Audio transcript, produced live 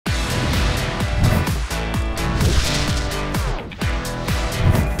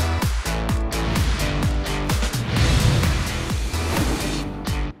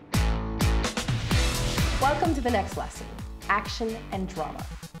the next lesson, action and drama.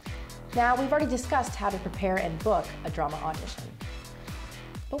 Now, we've already discussed how to prepare and book a drama audition.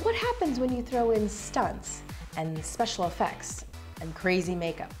 But what happens when you throw in stunts and special effects and crazy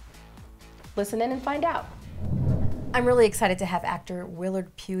makeup? Listen in and find out. I'm really excited to have actor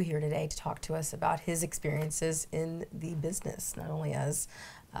Willard Pugh here today to talk to us about his experiences in the business, not only as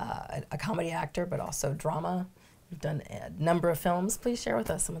a comedy actor, but also drama. You've done a number of films. Please share with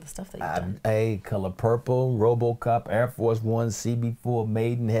us some of the stuff that you've done. Color Purple, RoboCop, Air Force One, CB4,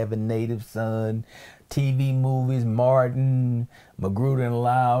 Made in Heaven, Native Son, TV movies, Martin, Magruder and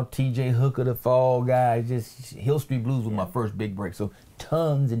Lau, TJ Hooker, The Fall Guy, just Hill Street Blues was my first big break. So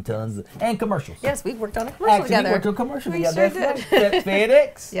tons and tons, and commercials. Yes, we worked on a commercial together. We worked on a commercial we together. Sure did.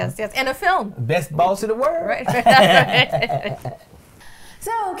 FedEx. Yes, yes, and a film. Best boss in the world. Right.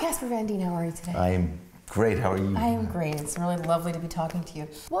 So, Casper Van Dien, how are you today? I am great. How are you? I am great. It's really lovely to be talking to you.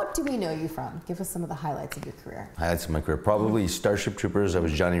 What do we know you from? Give us some of the highlights of your career. Highlights of my career, probably Starship Troopers. I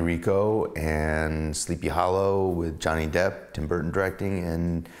was Johnny Rico, and Sleepy Hollow with Johnny Depp, Tim Burton directing,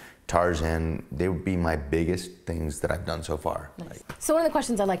 and Tarzan. They would be my biggest things that I've done so far. Nice. So one of the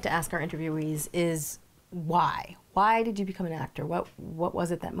questions I like to ask our interviewees is why? Why did you become an actor? What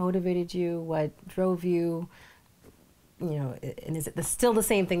was it that motivated you? What drove you? You know, and is it still the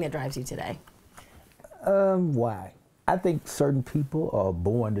same thing that drives you today? Why? I think certain people are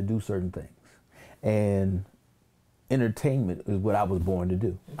born to do certain things, and entertainment is what I was born to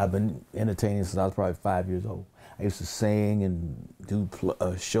do. I've been entertaining since I was probably 5 years old. I used to sing and do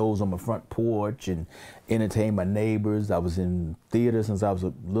shows on my front porch and entertain my neighbors. I was in theater since I was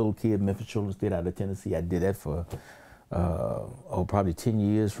a little kid, Memphis Children's Theater out of Tennessee. I did that for probably 10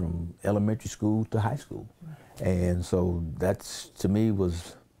 years, from elementary school to high school. And so that's, to me,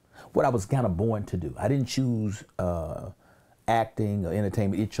 was what I was kind of born to do. I didn't choose acting or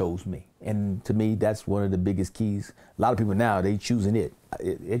entertainment, it chose me. And to me, that's one of the biggest keys. A lot of people now, they choosing it.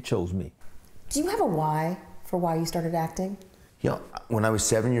 It chose me. Do you have a why for why you started acting? You know, when I was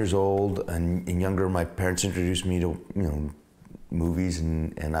 7 years old and younger, my parents introduced me to, movies,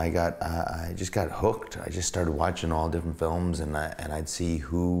 and I just got hooked. I just started watching all different films, and I'd see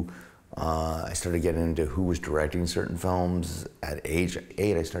who. I started getting into who was directing certain films. At age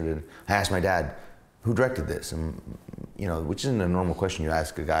 8, I asked my dad, who directed this? And, which isn't a normal question you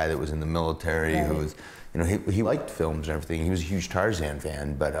ask a guy that was in the military, right. Who was, he liked films and everything. He was a huge Tarzan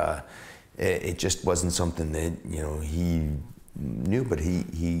fan, but it just wasn't something that, he knew, but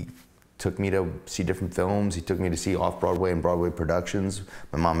he took me to see different films. He took me to see off-Broadway and Broadway productions.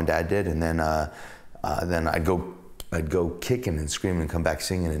 My mom and dad did, and then I'd go kicking and screaming and come back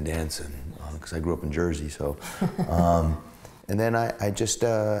singing and dancing, because I grew up in Jersey. So, and then I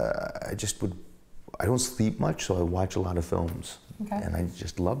don't sleep much, so I watch a lot of films, and I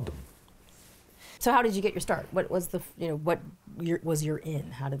just loved them. So how did you get your start? What was was your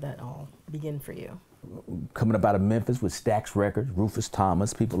in? How did that all begin for you? Coming up out of Memphis with Stax Records, Rufus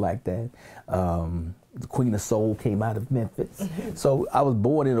Thomas, people like that. The Queen of Soul came out of Memphis. So I was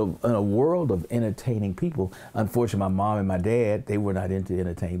born in a world of entertaining people. Unfortunately, my mom and my dad, they were not into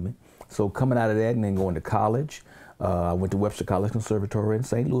entertainment. So coming out of that and then going to college, I went to Webster College Conservatory in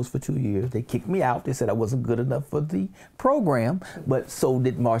St. Louis for 2 years. They kicked me out. They said I wasn't good enough for the program, but so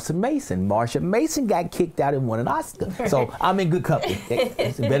did Marsha Mason. Marsha Mason got kicked out and won an Oscar. So I'm in good company.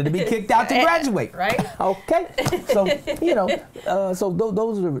 It's better to be kicked out than graduate. Right. Okay. So, so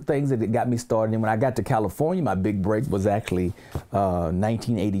those are the things that got me started. And when I got to California, my big break was actually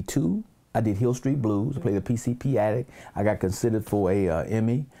 1982. I did Hill Street Blues, played a PCP addict. I got considered for a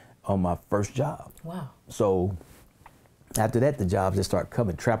Emmy on my first job. Wow. So after that, the jobs just start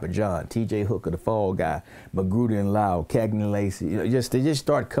coming. Trapper John, TJ Hooker, The Fall Guy, Magruder and Lau, Cagney Lacey. They just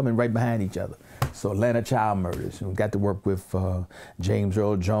start coming right behind each other. So Atlanta Child Murders, got to work with James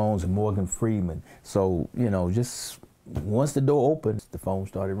Earl Jones and Morgan Freeman. So, just once the door opened, the phone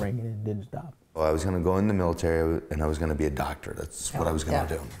started ringing and didn't stop. Well, I was going to go in the military, and I was going to be a doctor. That's what I was going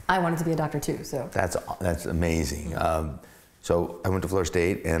to do. I wanted to be a doctor too, so. That's amazing. So I went to Florida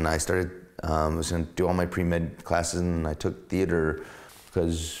State, and I started. I was going to do all my pre-med classes, and I took theater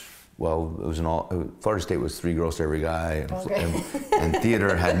because, well, it was Florida State was 3 girls to every guy, and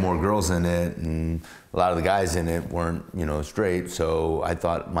theater had more girls in it, and a lot of the guys in it weren't, straight. So I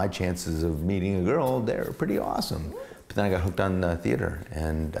thought my chances of meeting a girl, they're pretty awesome. But then I got hooked on theater,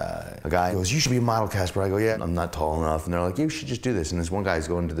 and a guy goes, "You should be a model, Casper." I go, "Yeah, I'm not tall enough." And they're like, "You should just do this." And this one guy's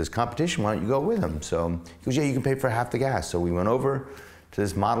going to this competition. Why don't you go with him? So he goes, "Yeah, you can pay for half the gas." So we went over to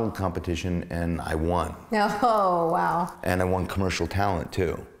this model competition, and I won. Oh, wow. And I won commercial talent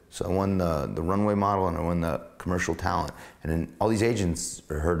too. So I won the runway model and I won the commercial talent. And then all these agents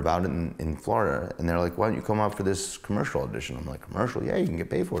heard about it in Florida, and they're like, why don't you come out for this commercial audition? I'm like, commercial? Yeah, you can get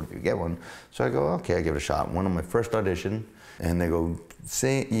paid for it if you get one. So I go, okay, I give it a shot. Went on my first audition, and they go,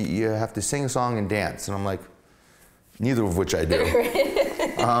 you have to sing a song and dance. And I'm like, neither of which I do.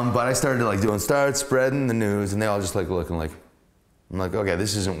 But I started like start spreading the news, and they all just like looking like, I'm like, okay,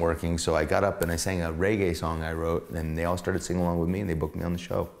 this isn't working. So I got up and I sang a reggae song I wrote, and they all started singing along with me, and they booked me on the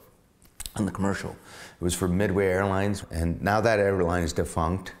show, on the commercial. It was for Midway Airlines, and now that airline is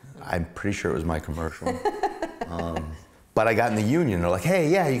defunct. I'm pretty sure it was my commercial. But I got in the union. They're like, hey,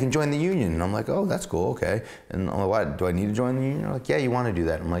 yeah, you can join the union. And I'm like, oh, that's cool, okay. And I'm like, what, do I need to join the union? They're like, yeah, you want to do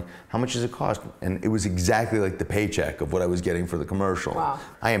that. I'm like, how much does it cost? And it was exactly like the paycheck of what I was getting for the commercial. Wow.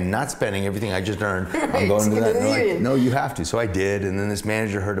 I am not spending everything I just earned. I'm going to that. And they're like, no, you have to. So I did. And then this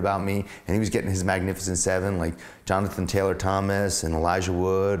manager heard about me, and he was getting his Magnificent Seven, like Jonathan Taylor Thomas and Elijah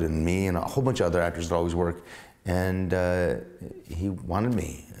Wood and me and a whole bunch of other actors that always work. And he wanted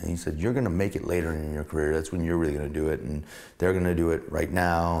me. And he said, you're going to make it later in your career. That's when you're really going to do it. And they're going to do it right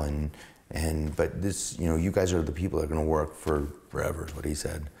now. But this, you guys are the people that are going to work for forever, is what he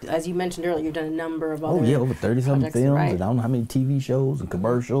said. As you mentioned earlier, you've done a number of other over 30-something films, right? and I don't know how many TV shows and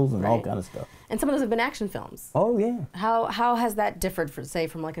commercials and all kind of stuff. And some of those have been action films. Oh, yeah. How has that differed,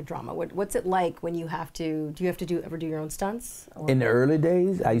 from like a drama? What's it like when you have to, ever do your own stunts? In the early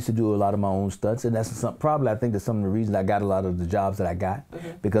days, I used to do a lot of my own stunts, and that's probably, I think, that's some of the reasons I got a lot of the jobs that I got,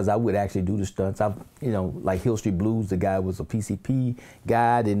 because I would actually do the stunts. Like Hill Street Blues, the guy was a PCP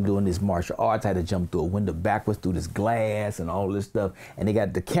guy, then doing this martial arts. I had to jump through a window backwards through this glass and all this stuff, and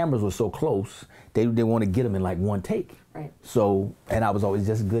the cameras were so close, they want to get them in like one take. Right. So, and I was always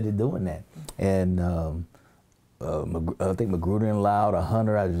just good at doing that. And I think Magruder and Loud, a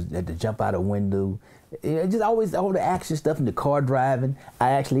Hunter, I just had to jump out a window. Just always all the action stuff and the car driving,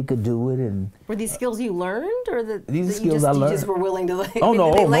 I actually could do it. And were these skills you learned, or these skills I learned? You just were willing to like? Oh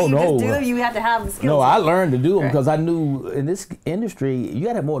no, they let you no. Just do them? You had to have the skills. No, I learned to do them because I knew in this industry you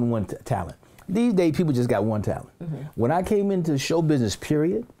got to have more than one talent. These days, people just got one talent. When I came into show business,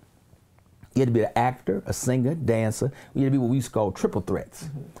 period, you had to be an actor, a singer, dancer. You had to be what we used to call triple threats.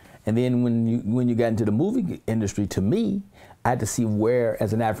 And then when you got into the movie industry, to me, I had to see where,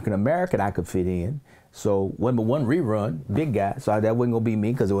 as an African American, I could fit in. So one rerun, big guy, so that wasn't gonna be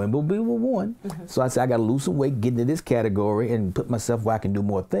me because it wasn't gonna be one. So I said I gotta lose some weight, get into this category, and put myself where I can do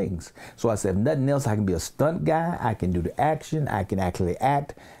more things. So I said, if nothing else, I can be a stunt guy, I can do the action, I can actually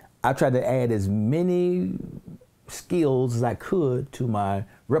act. I tried to add as many skills as I could to my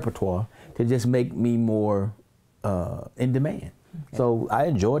repertoire to just make me more in demand. So I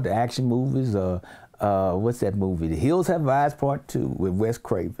enjoyed the action movies. What's that movie? The Hills Have Eyes Part 2 with Wes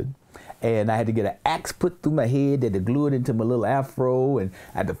Craven. And I had to get an axe put through my head, had to glue it into my little afro, and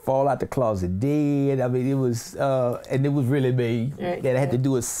I had to fall out the closet dead. I mean, it was, and it was really me. And I had to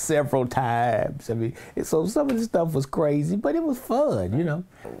do it several times. I mean, so some of the stuff was crazy, but it was fun,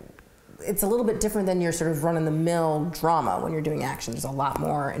 It's a little bit different than your sort of run-of-the-mill drama when you're doing action. There's a lot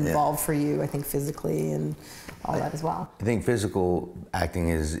more involved for you, I think, physically and all that as well. I think physical acting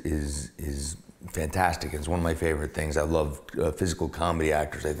is fantastic. It's one of my favorite things. I love physical comedy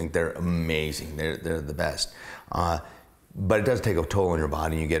actors. I think they're amazing. They're the best. But it does take a toll on your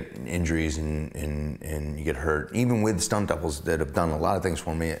body. You get injuries and you get hurt. Even with stunt doubles that have done a lot of things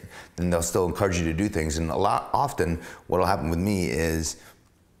for me, then they'll still encourage you to do things. And often what'll happen with me is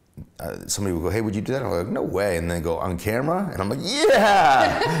somebody will go, hey, would you do that? I'm like, no way. And then they go, on camera? And I'm like,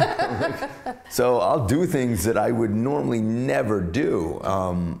 yeah! So I'll do things that I would normally never do.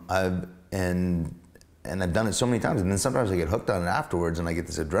 And I've done it so many times. And then sometimes I get hooked on it afterwards and I get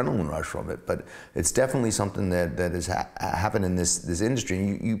this adrenaline rush from it. But it's definitely something that has happened in this industry.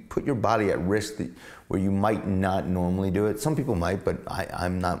 And you put your body at risk where you might not normally do it. Some people might, but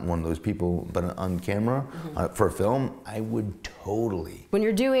I'm not one of those people. But on camera, for a film, I would totally. When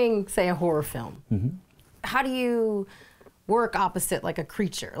you're doing, say, a horror film, how do you work opposite like a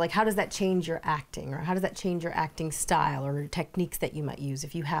creature? Like, how does that change your acting? Or how does that change your acting style or techniques that you might use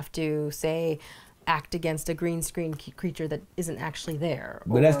if you have to, say, act against a green screen creature that isn't actually there?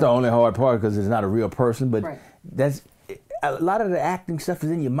 But that's the only hard part because it's not a real person. But that's a lot of the acting stuff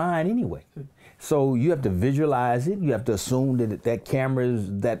is in your mind anyway. So you have to visualize it. You have to assume that camera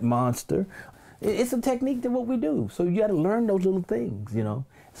is that monster. It's a technique to what we do. So you got to learn those little things,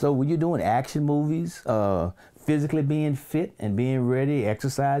 So when you're doing action movies, physically being fit and being ready,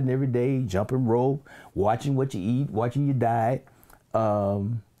 exercising every day, jumping rope, watching what you eat, watching your diet,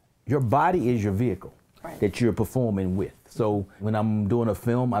 your body is your vehicle. that you're performing with. So when I'm doing a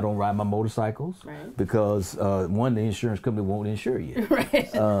film, I don't ride my motorcycles because one, the insurance company won't insure you.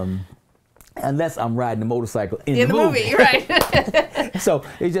 Unless I'm riding the motorcycle in the movie. Right. So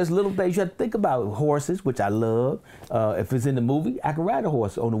it's just little things you have to think about. Horses, which I love. If it's in the movie, I can ride a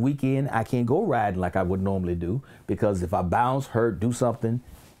horse. On the weekend, I can't go riding like I would normally do because if I bounce, hurt, do something,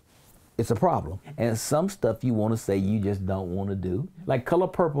 it's a problem. And some stuff you want to say you just don't want to do. Like Color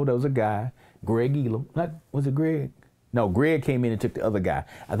Purple, there was a guy, Greg Elam. Was it Greg? No, Greg came in and took the other guy.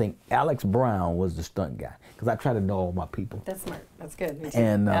 I think Alex Brown was the stunt guy because I try to know all my people. That's smart. That's good.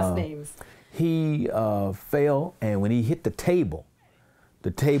 And last names. He fell, and when he hit the table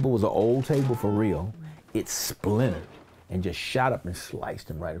was an old table for real, it splintered and just shot up and sliced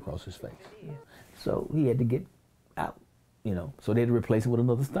him right across his face. So he had to get out, you know. So they had to replace him with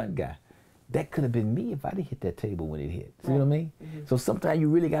another stunt guy. That could have been me if I didn't hit that table when it hit. See what I mean? So sometimes you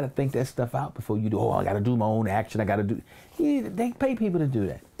really got to think that stuff out before you do, oh, I got to do my own action, I got to do. Yeah, they pay people to do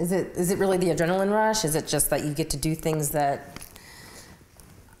that. Is it really the adrenaline rush? Is it just that you get to do things that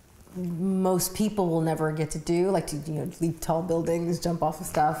most people will never get to do, like to leap tall buildings, jump off of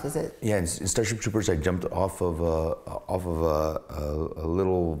stuff? Is it? Yeah, in Starship Troopers, I jumped off of a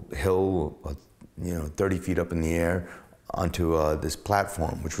little hill, 30 feet up in the air, onto this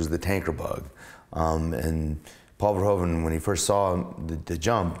platform, which was the tanker bug, and Paul Verhoeven, when he first saw the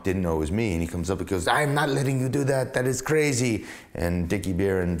jump, didn't know it was me, and he comes up and goes, "I'm not letting you do that. That is crazy." And Dickie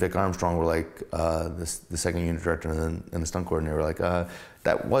Beer and Vic Armstrong were like, the second unit director and the stunt coordinator were like,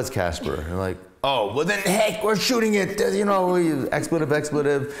 "That was Casper." And they're like, "Oh, well then, heck, we're shooting it.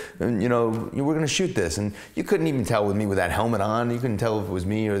 Expletive, and we're gonna shoot this." And you couldn't even tell with me with that helmet on. You couldn't tell if it was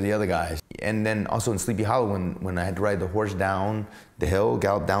me or the other guys. And then also in Sleepy Hollow, when I had to ride the horse down the hill,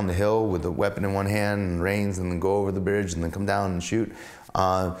 gallop down the hill with the weapon in one hand and reins, and then go over the bridge and then come down and shoot.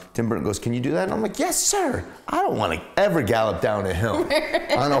 Tim Burton goes, "Can you do that?" And I'm like, "Yes, sir. I don't want to ever gallop down a hill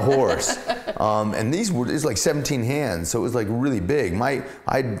on a horse." And it's like 17 hands, so it was like really big.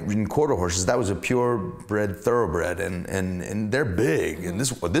 I'd ridden quarter horses. That was a purebred thoroughbred, and they're big. And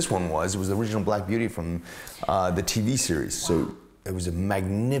this one was the original Black Beauty from the TV series. So it was a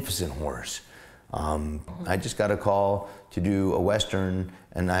magnificent horse. I just got a call to do a Western,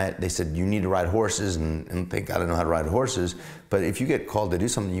 and they said, "You need to ride horses," and thank God I know how to ride horses. But if you get called to do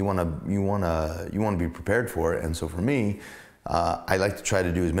something, you want to be prepared for it. And so for me, I like to try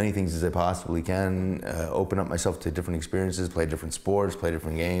to do as many things as I possibly can, open up myself to different experiences, play different sports, play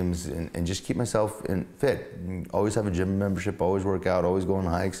different games, and just keep myself fit. Always have a gym membership, always work out, always go on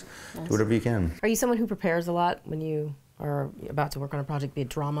hikes, do whatever you can. Are you someone who prepares a lot when you are about to work on a project, be it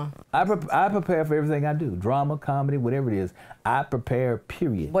drama? I prepare for everything I do. Drama, comedy, whatever it is. I prepare,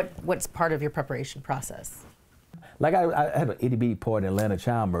 period. What's part of your preparation process? Like I had an itty-bitty part in Atlanta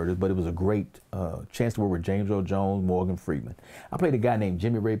Child Murders, but it was a great chance to work with James Earl Jones, Morgan Freeman. I played a guy named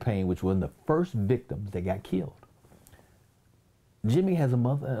Jimmy Ray Payne, which was one of the first victims that got killed. Jimmy has a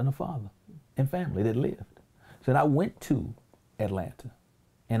mother and a father and family that lived. So I went to Atlanta.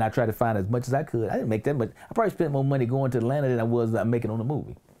 And I tried to find as much as I could. I didn't make that much. I probably spent more money going to Atlanta than I was making on the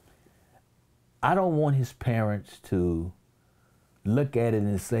movie. I don't want his parents to look at it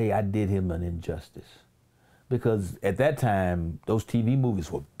and say I did him an injustice. Because at that time, those TV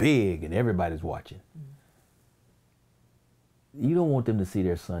movies were big and everybody's watching. You don't want them to see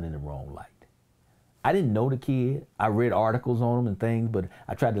their son in the wrong light. I didn't know the kid. I read articles on him and things, but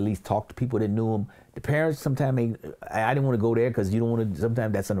I tried to at least talk to people that knew him. The parents sometimes, I didn't want to go there because you don't want to,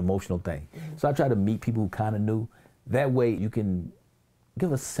 sometimes that's an emotional thing. So I tried to meet people who kind of knew. That way you can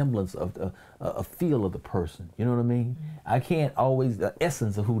give a semblance of a feel of the person, you know what I mean? I can't always, the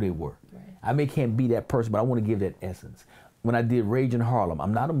essence of who they were. I can't be that person, but I want to give that essence. When I did Rage in Harlem,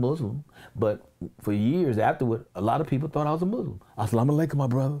 I'm not a Muslim, but for years afterward, a lot of people thought I was a Muslim. Assalamu alaikum, my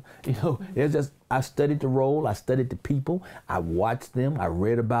brother. It's just, I studied the role, I studied the people, I watched them, I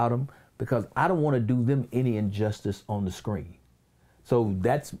read about them, because I don't want to do them any injustice on the screen. So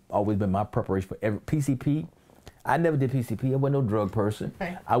that's always been my preparation for every PCP. I never did PCP, I wasn't no drug person.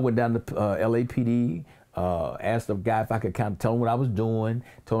 Right. I went down to LAPD, asked the guy if I could kind of tell him what I was doing,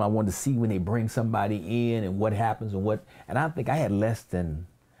 told him I wanted to see when they bring somebody in and what happens and I think I had less than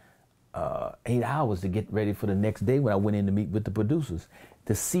 8 hours to get ready for the next day when I went in to meet with the producers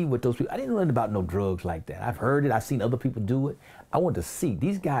to see what those people, I didn't learn about no drugs like that. I've heard it, I've seen other people do it. I wanted to see,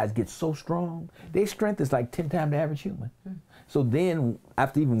 these guys get so strong, their strength is like 10 times the average human. So then,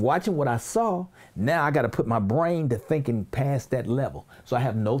 after even watching what I saw, now I got to put my brain to thinking past that level. So I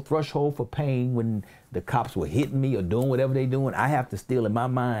have no threshold for pain when the cops were hitting me or doing whatever they're doing. I have to still, in my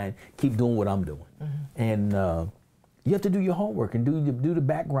mind, keep doing what I'm doing. And You have to do your homework and do the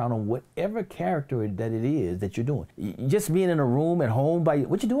background on whatever character that it is that you're doing. Just being in a room at home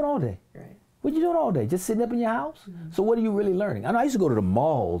what you doing all day? Right. What you doing all day? Just sitting up in your house? Mm-hmm. So what are you really learning? I know I used to go to the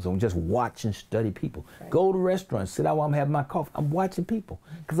malls and just watch and study people. Right. Go to restaurants, sit out while I'm having my coffee. I'm watching people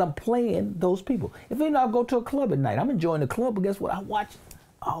because I'm playing those people. If I go to a club at night, I'm enjoying the club, but guess what? I watch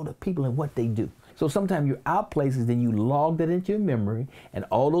all the people and what they do. So sometimes you're out places, then you log that into your memory, and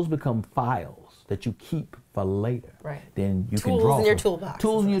all those become files that you keep for later. Right. Then you can draw Tools in your toolbox.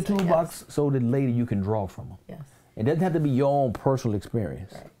 Tools in your toolbox, yes. So that later you can draw from them. Yes. It doesn't have to be your own personal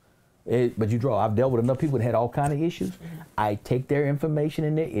experience. Right. But you draw. I've dealt with enough people that had all kind of issues. Mm-hmm. I take their information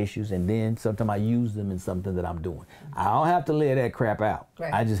and their issues, and then sometimes I use them in something that I'm doing. Mm-hmm. I don't have to lay that crap out.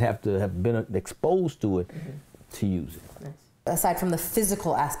 Right. I just have to have been exposed to it to use it. Nice. Aside from the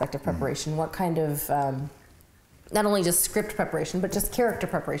physical aspect of preparation, what kind of, not only just script preparation, but just character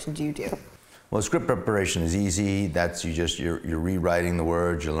preparation do you do? Well, script preparation is easy. That's you're rewriting the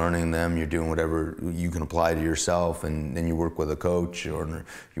words, you're learning them, you're doing whatever you can apply to yourself, and then you work with a coach or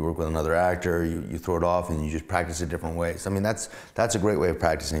you work with another actor, you throw it off and you just practice it different ways. I mean, that's a great way of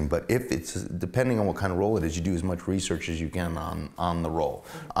practicing, but if it's, depending on what kind of role it is, you do as much research as you can on the role.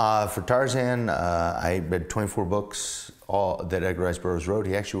 For Tarzan, I read 24 books, all that Edgar Rice Burroughs wrote.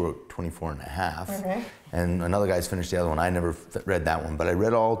 He actually wrote 24 and a half. Okay. And another guy's finished the other one. I never read that one, but I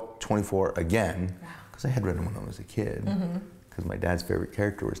read all 24 again, because I had read them when I was a kid, because my dad's favorite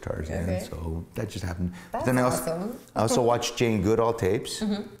character was Tarzan, so that just happened. That's but then awesome. I also watched Jane Goodall tapes,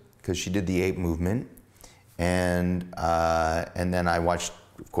 because she did the ape movement, and then I watched,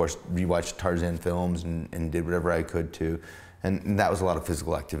 of course, rewatched Tarzan films and did whatever I could to. And that was a lot of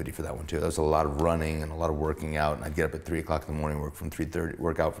physical activity for that one too. That was a lot of running and a lot of working out. And I'd get up at 3 o'clock in the morning, work out from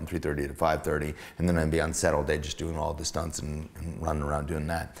 3:30 to 5:30, and then I'd be on set all day just doing all the stunts and running around doing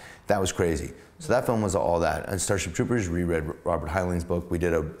that. That was crazy. So that film was all that. And Starship Troopers, reread Robert Heinlein's book. We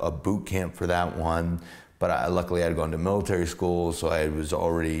did a boot camp for that one. But luckily I had gone to military school, so I'd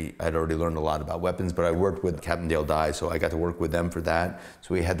already learned a lot about weapons, but I worked with Captain Dale Dye, so I got to work with them for that.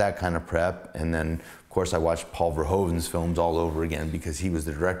 So we had that kind of prep, and then of course I watched Paul Verhoeven's films all over again because he was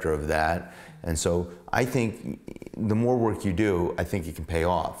the director of that. And so I think the more work you do, I think it can pay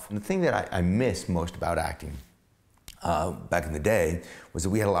off. And the thing that I miss most about acting back in the day was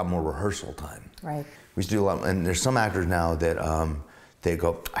that we had a lot more rehearsal time. Right. We used to do a lot, and there's some actors now that they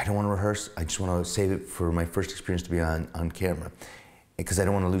go, I don't want to rehearse, I just want to save it for my first experience to be on camera, because I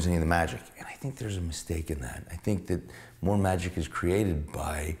don't want to lose any of the magic. And I think there's a mistake in that. I think that more magic is created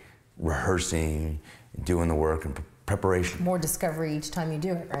by rehearsing, doing the work, and preparation. More discovery each time you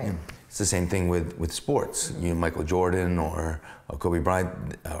do it, right? Yeah. It's the same thing with sports. You know, Michael Jordan or Kobe Bryant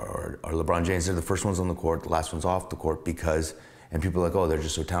or LeBron James, they're the first ones on the court, the last ones off the court, because, and people are like, oh, they're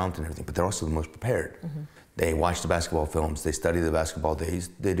just so talented and everything, but they're also the most prepared. They watch the basketball films, they study the basketball days,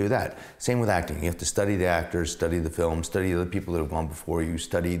 they do that. Same with acting. You have to study the actors, study the film, study the people that have gone before you,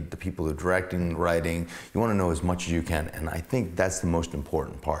 study the people who are directing, writing. You want to know as much as you can, and I think that's the most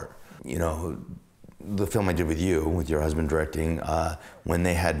important part. You know, the film I did with you, with your husband directing, when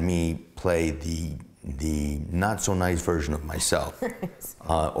they had me play the not so nice version of myself,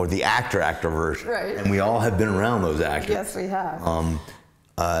 or the actor version, right. And we all have been around those actors. Yes, we have.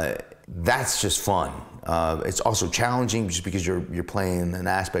 That's just fun. It's also challenging just because you're playing an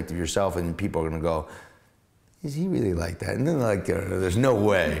aspect of yourself, and people are going to go, is he really like that? And then like, there's no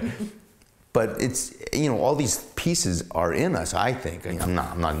way. But it's, you know, all these pieces are in us, I think. I'm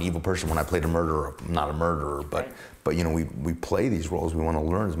not an evil person. When I played a murderer, I'm not a murderer, but you know, we play these roles. We want to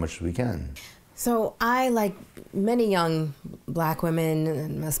learn as much as we can. So I, like many young black women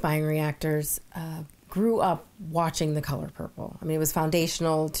and aspiring actors, grew up watching The Color Purple. I mean, it was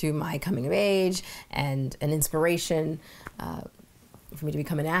foundational to my coming of age and an inspiration for me to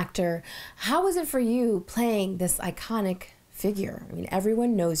become an actor. How was it for you playing this iconic figure? I mean,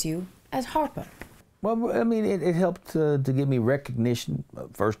 everyone knows you as Harpo. Well, I mean, it helped to give me recognition,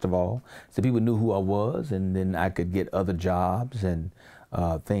 first of all, so people knew who I was, and then I could get other jobs and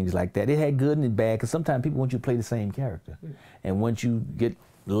things like that. It had good and bad, because sometimes people want you to play the same character. And once you get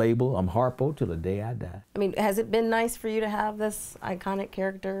labeled, I'm Harpo till the day I die. I mean, has it been nice for you to have this iconic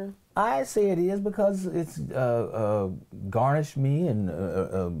character? I say it is, because it's garnished me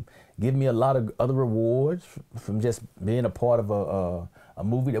and given me a lot of other rewards from just being a part of a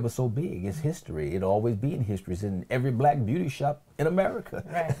movie that was so big. It's history. It'll always be in history. It's in every black beauty shop in America.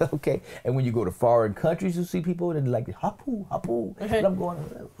 Right. Okay. And when you go to foreign countries, you see people and like, Harpo, Harpo. And I'm going,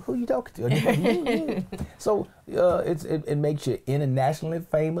 who are you talking to? And they're going, So it makes you internationally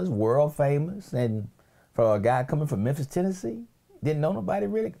famous, world famous. And for a guy coming from Memphis, Tennessee, Didn't know nobody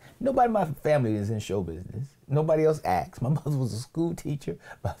really. Nobody in my family is in show business. Nobody else acts. My mother was a school teacher.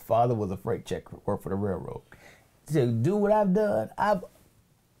 My father was a freight checker, worked for the railroad. To do what I've done, I've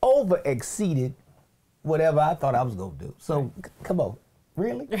over-exceeded whatever I thought I was going to do. So, come on.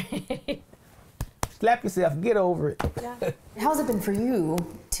 Really? Slap yourself, get over it. Yeah. How's it been for you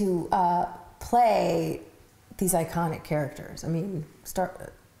to play these iconic characters? I mean,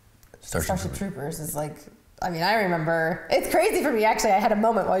 Starship Troopers is like, I mean, I remember, it's crazy for me actually. I had a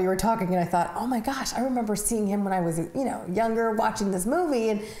moment while you were talking and I thought, oh my gosh, I remember seeing him when I was, younger, watching this movie,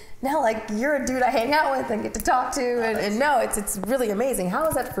 and now like you're a dude I hang out with and get to talk to, and no, it's really amazing. How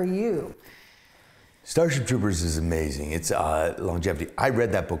is that for you? Starship Troopers is amazing. It's longevity. I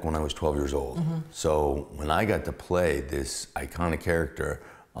read that book when I was 12 years old. So when I got to play this iconic character,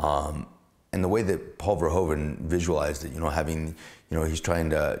 and the way that Paul Verhoeven visualized it, having, he's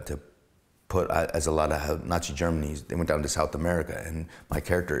trying to put, as a lot of Nazi Germany, they went down to South America, and my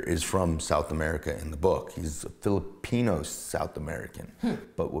character is from South America in the book. He's a Filipino South American.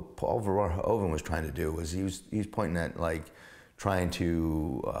 But what Paul Verhoeven was trying to do was he was pointing at like trying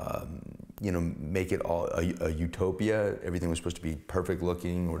to make it all a utopia. Everything was supposed to be perfect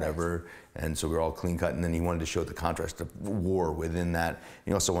looking or whatever, and so we were all clean cut. And then he wanted to show the contrast of war within that.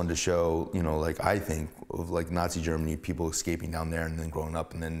 He also wanted to show, like I think of like Nazi Germany, people escaping down there and then growing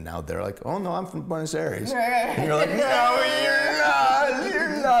up, and then now they're like, oh no, I'm from Buenos Aires. And you're like, no,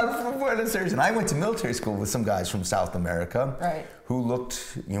 you're not from Buenos Aires. And I went to military school with some guys from South America, who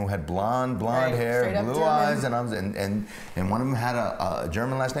looked, had blonde hair, blue eyes, and one of them had a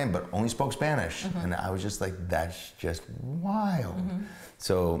German last name, but only spoke Spanish. And I was just like, that's just wild.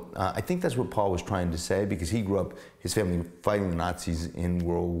 So I think that's what Paul was trying to say, because he grew up, his family fighting the Nazis in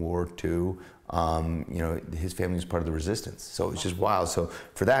World War II. His family was part of the resistance. So it's just wild. So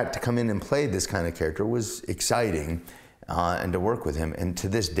for that, to come in and play this kind of character was exciting. And to work with him. And to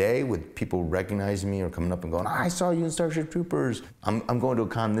this day, with people recognizing me or coming up and going, I saw you in Starship Troopers. I'm going to a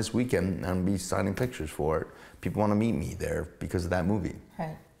con this weekend and I'll be signing pictures for it. People want to meet me there because of that movie.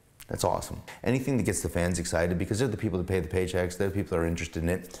 Right. That's awesome. Anything that gets the fans excited, because they're the people that pay the paychecks, they're the people that are interested in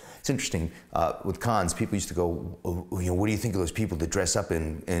it. It's interesting, with cons, people used to go, oh, what do you think of those people that dress up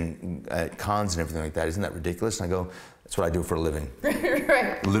at cons and everything like that? Isn't that ridiculous? And I go, that's what I do for a living.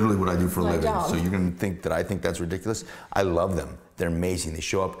 Right. Literally what I do for a living. So you're gonna think that I think that's ridiculous? I love them. They're amazing. They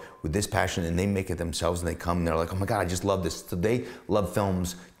show up with this passion and they make it themselves, and they come and they're like, oh my God, I just love this. So they love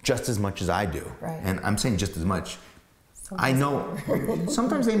films just as much as I do. Right. And I'm saying just as much. I know,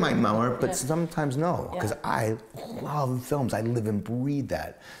 sometimes they might more, but sometimes no, because I love films. I live and breathe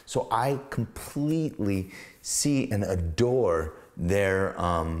that. So I completely see and adore their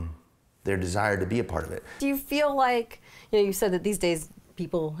desire to be a part of it. Do you feel like, you said that these days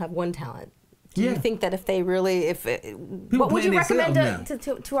people have one talent. Do you think that if they really, what would you recommend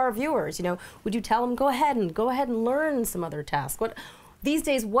to our viewers? Would you tell them, go ahead and learn some other task? These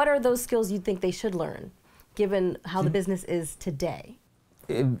days, what are those skills you think they should learn, given how the business is today?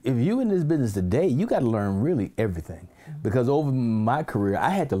 If you in this business today, you got to learn really everything. Because over my career, I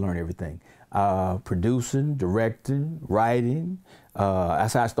had to learn everything. Producing, directing, writing.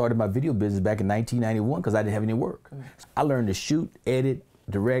 That's how I started my video business back in 1991, because I didn't have any work. I learned to shoot, edit,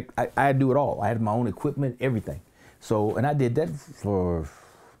 direct. I do it all. I had my own equipment, everything. So, and I did that for,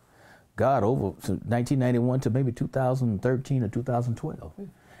 God, over 1991 to maybe 2013 or 2012.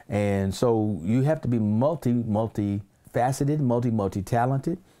 And so you have to be multi-faceted,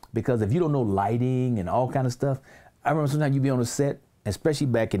 multi-talented, because if you don't know lighting and all kind of stuff, I remember sometimes you'd be on a set, especially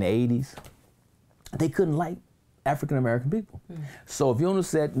back in the 80s, they couldn't light African-American people. So if you're on a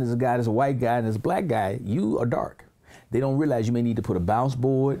set and there's a guy that's a white guy and there's a black guy, you are dark. They don't realize you may need to put a bounce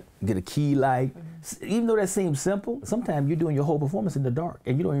board, get a key light. Even though that seems simple, sometimes you're doing your whole performance in the dark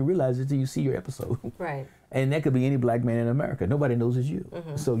and you don't even realize it until you see your episode. Right. And that could be any black man in America. Nobody knows it's you.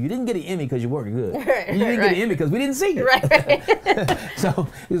 So you didn't get an Emmy because you worked good. You didn't get an Emmy because we didn't see you. So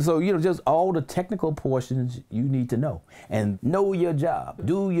just all the technical portions you need to know. And know your job.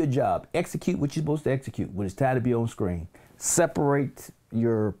 Do your job. Execute what you're supposed to execute when it's time to be on screen. Separate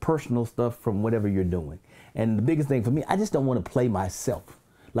your personal stuff from whatever you're doing. And the biggest thing for me, I just don't want to play myself.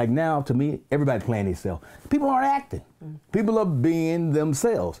 Like now, to me, everybody playing themselves. People aren't acting. People are being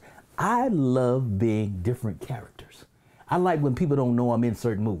themselves. I love being different characters. I like when people don't know I'm in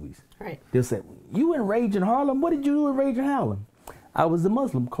certain movies. Right. They'll say, you in Rage in Harlem? What did you do in Rage in Harlem? I was the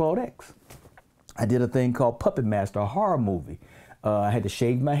Muslim, Claude X. I did a thing called Puppet Master, a horror movie. I had to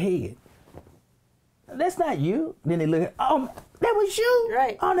shave my head. That's not you. Then they look at, that was you?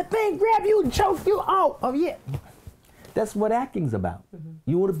 Right. On the thing, grab you and choke you. Oh yeah. That's what acting's about.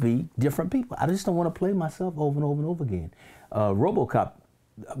 You want to be different people. I just don't want to play myself over and over and over again. RoboCop,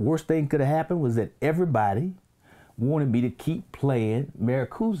 worst thing could have happened was that everybody wanted me to keep playing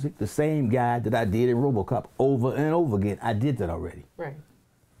Marikusic, the same guy that I did in RoboCop, over and over again. I did that already. Right.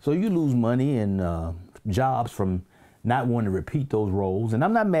 So you lose money and jobs from not wanting to repeat those roles. And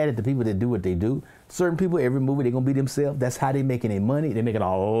I'm not mad at the people that do what they do. Certain people, every movie, they're going to be themselves. That's how they're making their money. They're making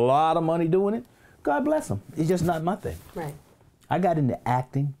a lot of money doing it. God bless them. It's just not my thing. Right. I got into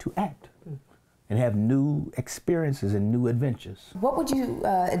acting to act and have new experiences and new adventures. What would you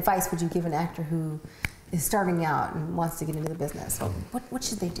advice would you give an actor who is starting out and wants to get into the business? What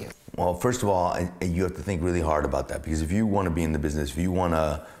should they do? Well, first of all, you have to think really hard about that, because if you want to be in the business, if you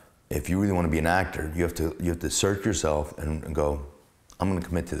really want to be an actor, you have to search yourself and go, I'm going to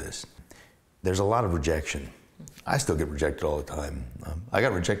commit to this. There's a lot of rejection. I still get rejected all the time. I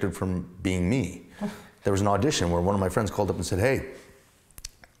got rejected from being me. There was an audition where one of my friends called up and said, hey,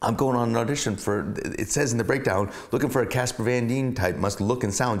 I'm going on an audition for, it says in the breakdown, looking for a Casper Van Dien type, must look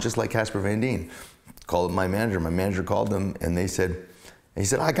and sound just like Casper Van Dien. Called my manager called them, and he said,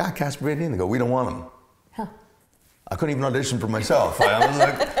 I got Casper Van Dien. They go, we don't want him. Huh. I couldn't even audition for myself.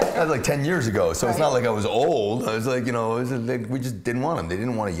 That was like 10 years ago, so It's not like I was old. I was like, we just didn't want him. They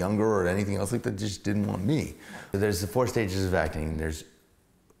didn't want a younger or anything else like that. They just didn't want me. There's the 4 stages of acting. There's,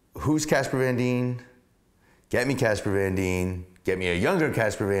 who's Casper Van Dien? Get me Casper Van Dien. Get me a younger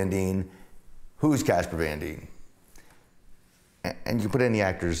Casper Van Dien. Who's Casper Van Dien? And you put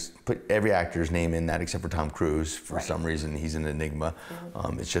every actor's name in that except for Tom Cruise. For some reason, he's an enigma.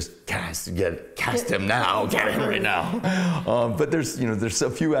 It's just cast him now, get him right now. But there's a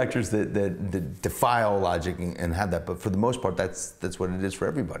few actors that defy all logic and have that. But for the most part, that's what it is for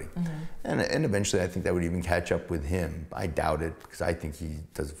everybody. And eventually, I think that would even catch up with him. I doubt it, because I think he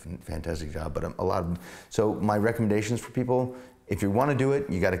does a fantastic job. But a lot of them. So my recommendations for people: if you want to do it,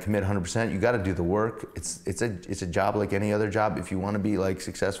 you got to commit 100%. You got to do the work. It's a job like any other job. If you want to be like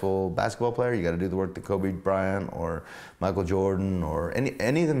successful basketball player, you got to do the work that Kobe Bryant or Michael Jordan or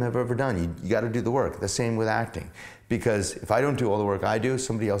any of them have ever done. You got to do the work. The same with acting, because if I don't do all the work I do,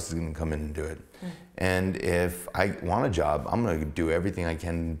 somebody else is going to come in and do it. And if I want a job, I'm going to do everything I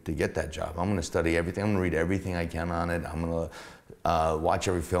can to get that job. I'm going to study everything. I'm going to read everything I can on it. I'm going to watch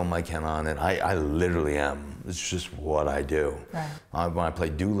every film I can on it. I literally am. It's just what I do. Right. When I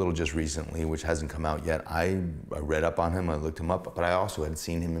played Doolittle just recently, which hasn't come out yet, I read up on him, I looked him up, but I also had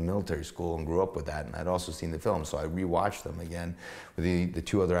seen him in military school and grew up with that, and I'd also seen the film, so I rewatched them again with the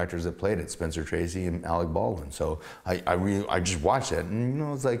 2 other actors that played it, Spencer Tracy and Alec Baldwin. So I just watched it,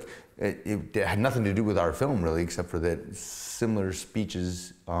 and it's like, it had nothing to do with our film really, except for that similar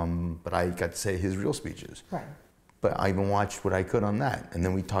speeches, but I got to say his real speeches. Right. But I even watched what I could on that. And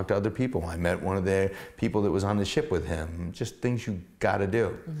then we talked to other people. I met one of the people that was on the ship with him. Just things you gotta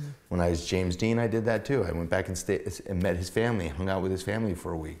do. When I was James Dien, I did that too. I went back and met his family, hung out with his family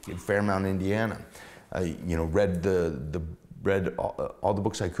for a week in Fairmount, Indiana. I read all the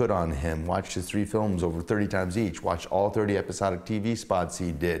books I could on him, watched his 3 films over 30 times each, watched all 30 episodic TV spots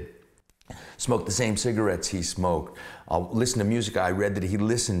he did. Smoked the same cigarettes he smoked, listened to music I read that he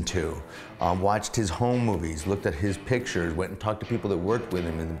listened to, watched his home movies, looked at his pictures, went and talked to people that worked with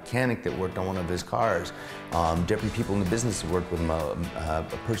him, the mechanic that worked on one of his cars, different people in the business that worked with him, a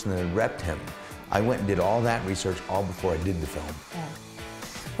person that had repped him. I went and did all that research all before I did the film. Yeah.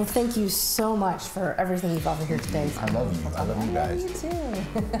 Well, thank you so much for everything you've offered here today. I love you. I love you guys. I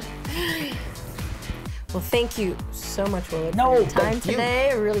love you too. Well, thank you so much, Willard, for your time today.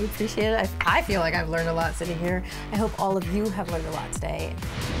 I really appreciate it. I feel like I've learned a lot sitting here. I hope all of you have learned a lot today.